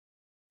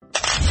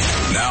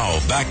Now,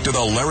 back to the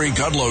Larry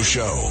Kudlow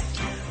Show.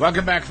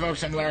 Welcome back,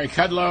 folks. I'm Larry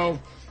Kudlow.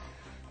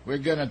 We're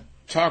going to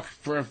talk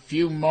for a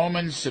few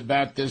moments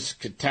about this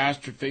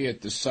catastrophe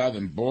at the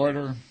southern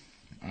border.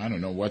 I don't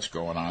know what's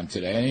going on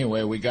today.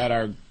 Anyway, we got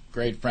our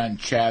great friend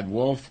Chad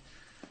Wolf,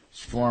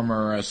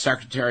 former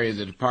Secretary of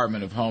the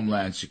Department of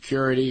Homeland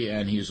Security,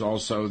 and he's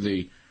also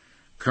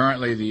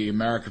currently the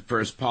America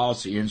First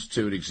Policy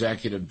Institute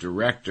Executive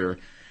Director.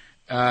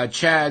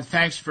 Chad,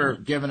 thanks for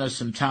giving us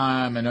some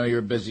time. I know you're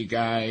a busy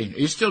guy. Are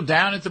you still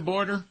down at the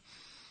border?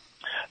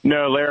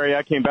 No, Larry,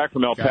 I came back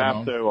from El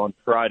Paso on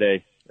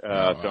Friday.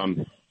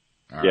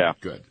 Yeah.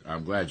 Good.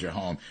 I'm glad you're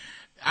home.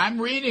 I'm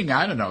reading,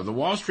 I don't know, the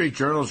Wall Street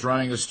Journal's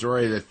running a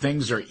story that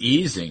things are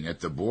easing at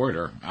the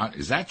border.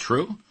 Is that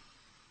true?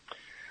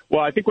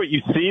 Well, I think what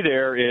you see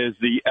there is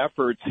the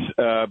efforts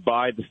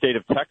by the state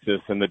of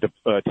Texas and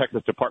the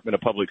Texas Department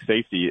of Public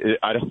Safety.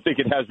 I don't think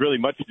it has really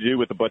much to do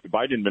with what the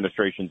Biden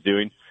administration's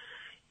doing.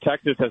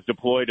 Texas has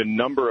deployed a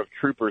number of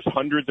troopers,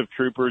 hundreds of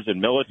troopers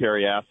and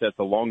military assets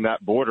along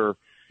that border,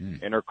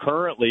 and are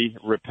currently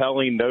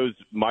repelling those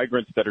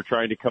migrants that are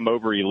trying to come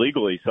over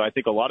illegally. So I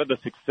think a lot of the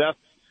success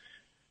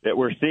that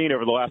we're seeing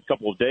over the last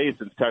couple of days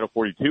since Title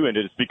 42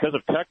 ended is because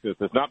of Texas.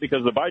 It's not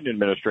because of the Biden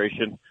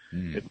administration.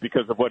 It's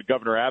because of what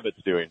Governor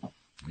Abbott's doing.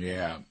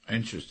 Yeah,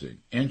 interesting.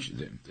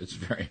 It's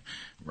very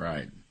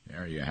right.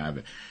 There you have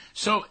it.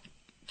 So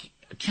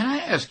can I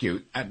ask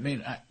you, I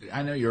mean,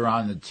 I know you're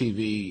on the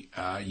TV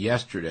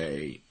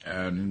yesterday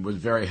and was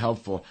very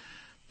helpful,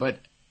 but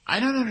I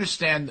don't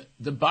understand.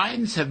 The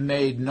Bidens have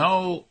made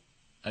no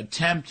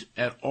attempt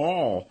at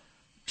all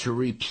to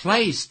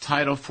replace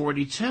Title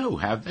 42,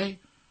 have they?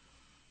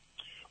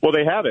 Well,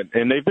 they haven't,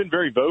 and they've been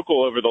very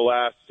vocal over the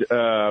last,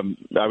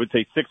 I would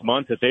say, 6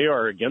 months that they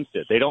are against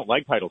it. They don't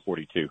like Title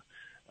 42,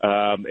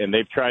 and they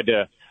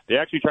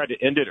actually tried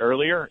to end it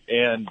earlier,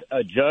 and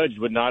a judge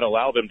would not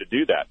allow them to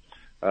do that.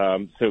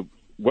 So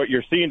what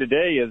you're seeing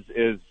today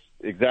is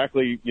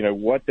exactly,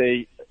 what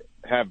they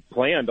have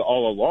planned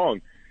all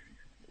along.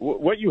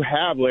 What you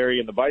have, Larry,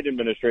 in the Biden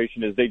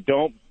administration is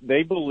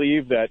they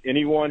believe that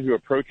anyone who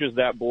approaches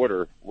that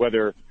border,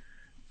 whether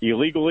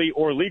illegally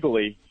or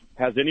legally,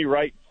 has any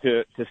right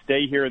to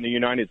stay here in the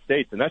United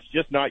States. And that's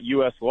just not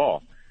U.S.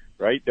 law,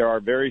 right? There are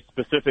very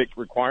specific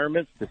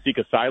requirements to seek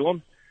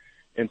asylum.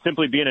 And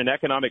simply being an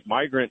economic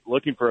migrant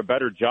looking for a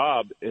better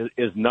job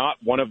is not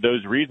one of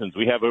those reasons.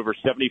 We have over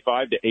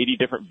 75 to 80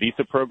 different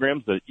visa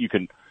programs that you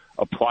can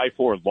apply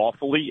for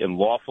lawfully and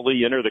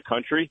lawfully enter the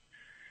country.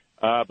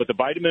 But the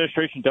Biden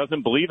administration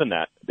doesn't believe in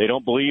that. They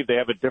don't believe. They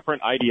have a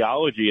different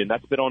ideology, and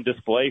that's been on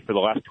display for the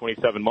last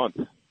 27 months.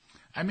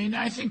 I mean,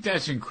 I think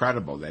that's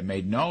incredible. They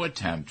made no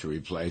attempt to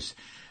replace.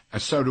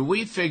 So do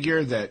we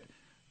figure that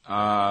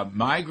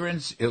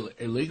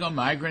illegal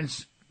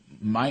migrants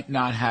might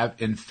not have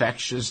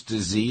infectious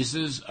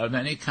diseases of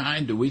any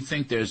kind? Do we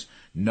think there's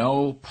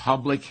no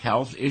public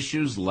health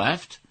issues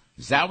left?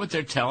 Is that what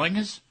they're telling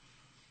us?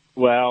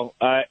 Well,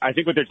 I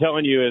think what they're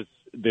telling you is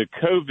the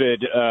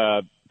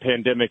COVID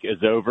pandemic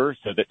is over,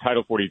 so that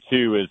Title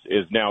 42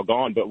 is now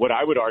gone. But what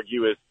I would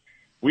argue is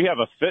we have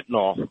a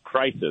fentanyl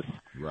crisis.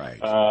 Right.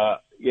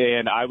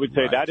 And I would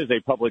say that is a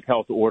public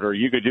health order.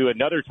 You could do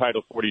another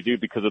Title 42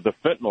 because of the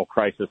fentanyl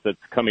crisis that's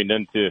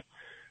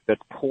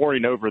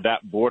pouring over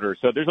that border.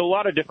 So there's a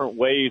lot of different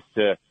ways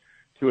to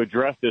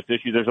address this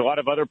issue. There's a lot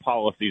of other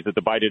policies that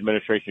the Biden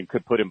administration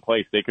could put in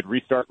place. They could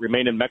restart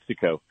Remain in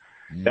Mexico.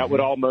 Mm-hmm. That would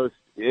almost,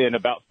 in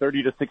about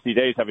 30 to 60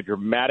 days, have a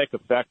dramatic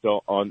effect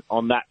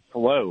on that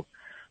flow.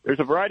 There's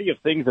a variety of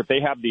things that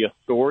they have the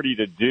authority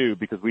to do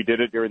because we did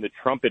it during the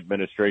Trump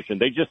administration.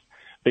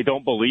 They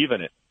don't believe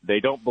in it.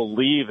 They don't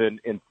believe in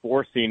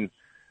enforcing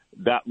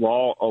that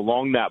law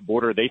along that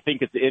border. They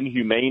think it's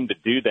inhumane to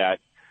do that.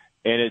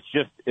 And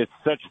it's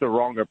such the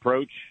wrong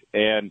approach.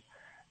 And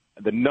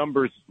the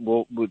numbers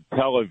would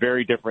tell a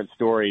very different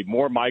story.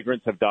 More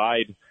migrants have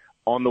died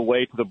on the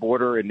way to the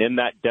border and in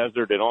that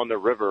desert and on the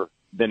river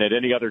than at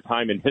any other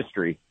time in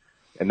history.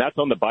 And that's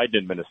on the Biden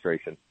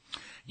administration.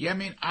 Yeah, I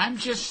mean, I'm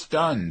just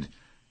stunned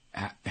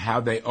at how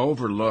they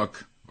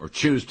overlook or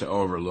choose to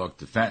overlook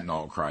the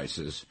fentanyl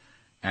crisis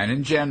and,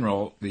 in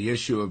general, the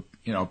issue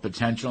of,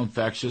 potential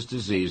infectious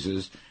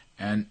diseases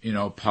and,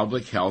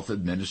 public health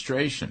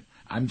administration.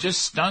 I'm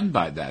just stunned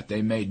by that.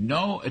 They made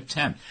no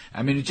attempt.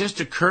 I mean, it just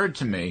occurred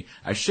to me.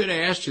 I should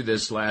have asked you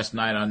this last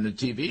night on the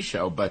TV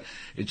show, but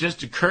it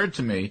just occurred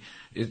to me.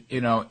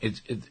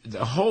 The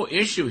whole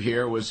issue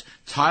here was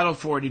Title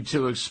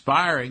 42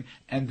 expiring,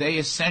 and they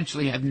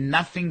essentially had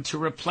nothing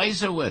to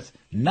replace it with.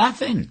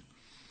 Nothing.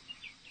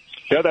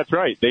 Yeah, that's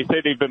right. They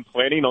say they've been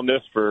planning on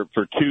this for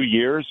 2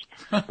 years,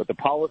 but the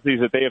policies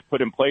that they have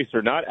put in place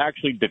are not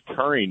actually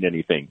deterring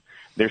anything.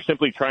 They're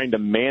simply trying to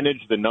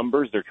manage the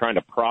numbers. They're trying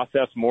to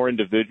process more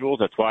individuals.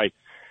 That's why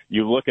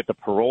you look at the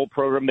parole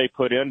program they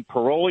put in.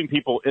 Paroling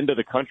people into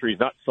the country is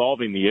not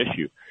solving the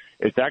issue.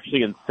 It's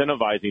actually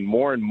incentivizing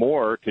more and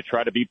more to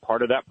try to be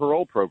part of that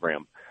parole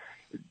program.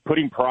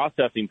 Putting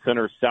processing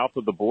centers south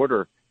of the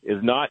border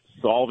is not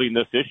solving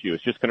this issue.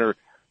 It's just going to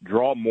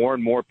draw more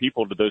and more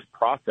people to those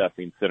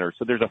processing centers.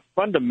 So there's a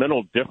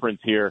fundamental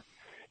difference here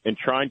and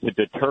trying to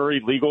deter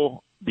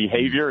illegal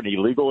behavior and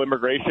illegal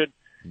immigration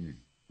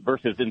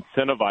versus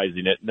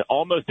incentivizing it. And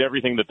almost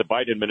everything that the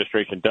Biden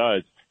administration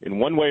does in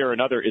one way or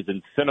another is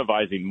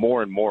incentivizing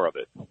more and more of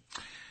it.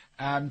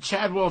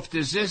 Chad Wolf,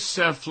 does this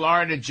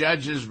Florida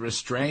judge's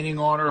restraining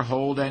order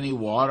hold any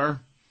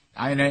water?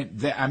 I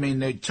mean,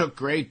 they took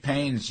great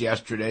pains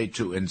yesterday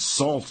to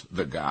insult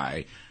the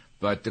guy,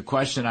 but the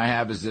question I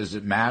have is, does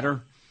it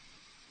matter?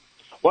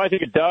 Well, I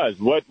think it does.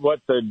 What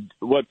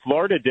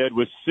Florida did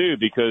was sue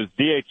because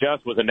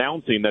DHS was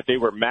announcing that they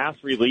were mass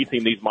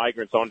releasing these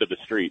migrants onto the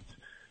streets.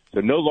 So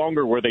no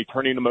longer were they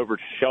turning them over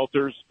to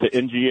shelters, to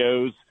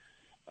NGOs,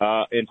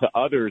 and to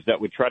others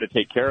that would try to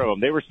take care of them.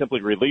 They were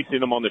simply releasing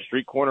them on the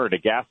street corner at a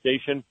gas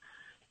station.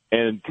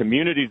 And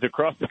communities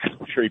across the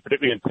country,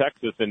 particularly in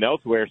Texas and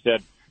elsewhere,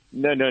 said,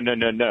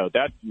 no,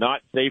 that's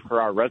not safe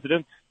for our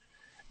residents.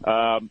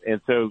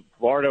 And so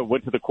Florida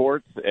went to the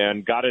courts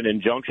and got an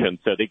injunction.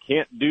 So they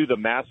can't do the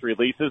mass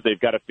releases. They've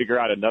got to figure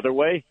out another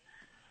way.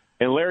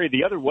 And, Larry,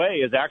 the other way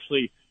is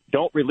actually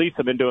don't release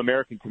them into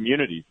American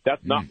communities.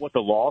 That's not what the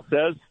law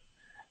says.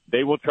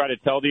 They will try to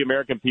tell the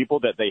American people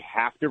that they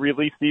have to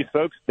release these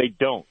folks. They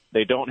don't.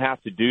 They don't have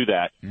to do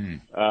that.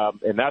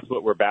 And that's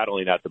what we're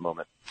battling at the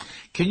moment.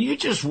 Can you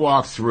just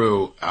walk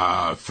through,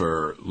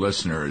 for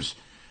listeners,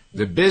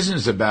 the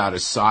business about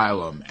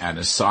asylum and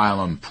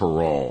asylum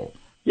parole?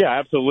 Yeah,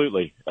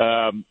 absolutely.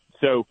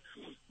 So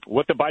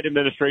what the Biden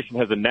administration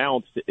has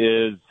announced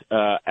is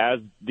as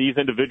these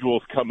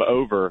individuals come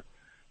over,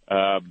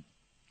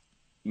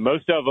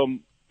 most of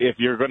them, if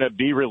you're going to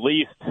be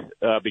released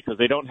because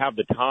they don't have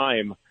the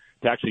time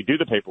to actually do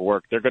the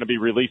paperwork, they're going to be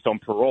released on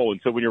parole. And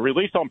so when you're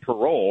released on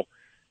parole,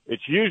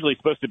 it's usually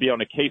supposed to be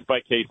on a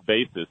case-by-case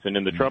basis. And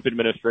in the Trump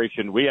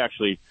administration, we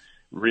actually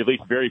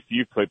release very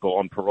few people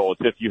on parole.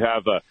 It's if you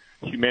have a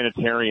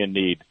humanitarian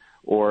need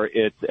or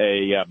it's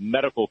a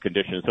medical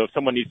condition. So if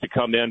someone needs to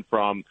come in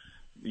from,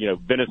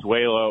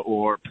 Venezuela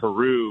or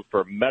Peru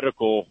for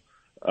medical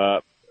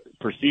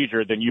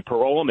procedure, then you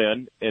parole them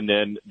in and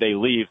then they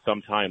leave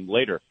sometime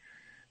later.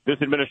 This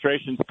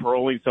administration's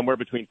paroling somewhere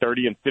between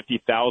 30 and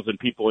 50,000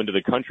 people into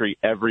the country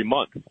every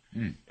month.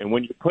 And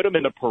when you put them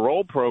in the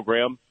parole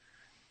program,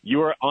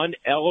 you are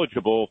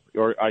uneligible,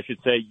 or I should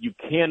say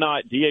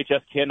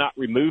DHS cannot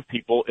remove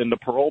people in the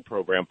parole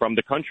program from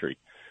the country.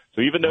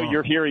 So even though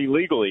you're here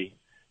illegally,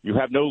 you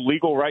have no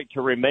legal right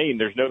to remain.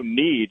 There's no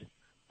need.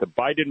 The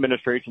Biden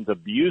administration's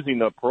abusing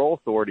the parole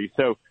authority.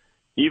 So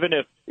even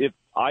if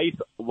ICE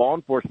law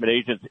enforcement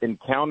agents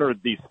encounter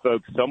these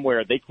folks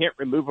somewhere, they can't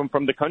remove them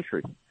from the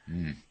country.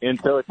 And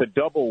so it's a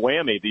double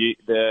whammy.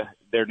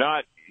 They're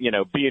not,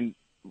 being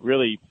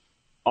really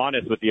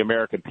honest with the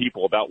American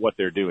people about what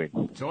they're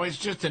doing. So it's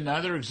just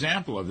another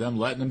example of them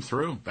letting them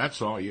through. That's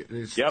all.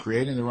 It's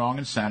creating the wrong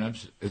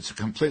incentives. It's a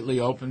completely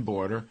open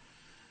border.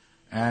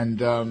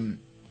 And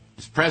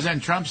as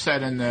President Trump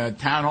said in the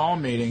town hall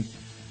meeting,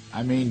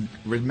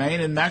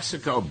 remain in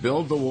Mexico,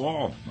 build the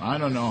wall. I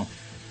don't know.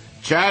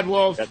 Chad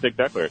Wolf. That's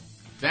exactly it.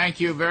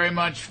 Thank you very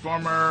much,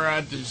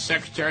 former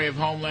Secretary of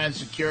Homeland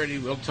Security.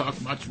 We'll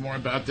talk much more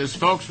about this.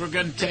 Folks, we're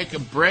going to take a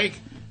break.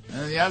 And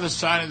on the other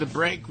side of the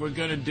break, we're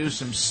going to do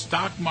some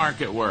stock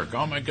market work.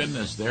 Oh, my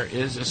goodness, there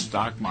is a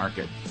stock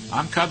market.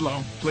 I'm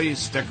Kudlow. Please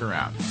stick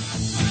around.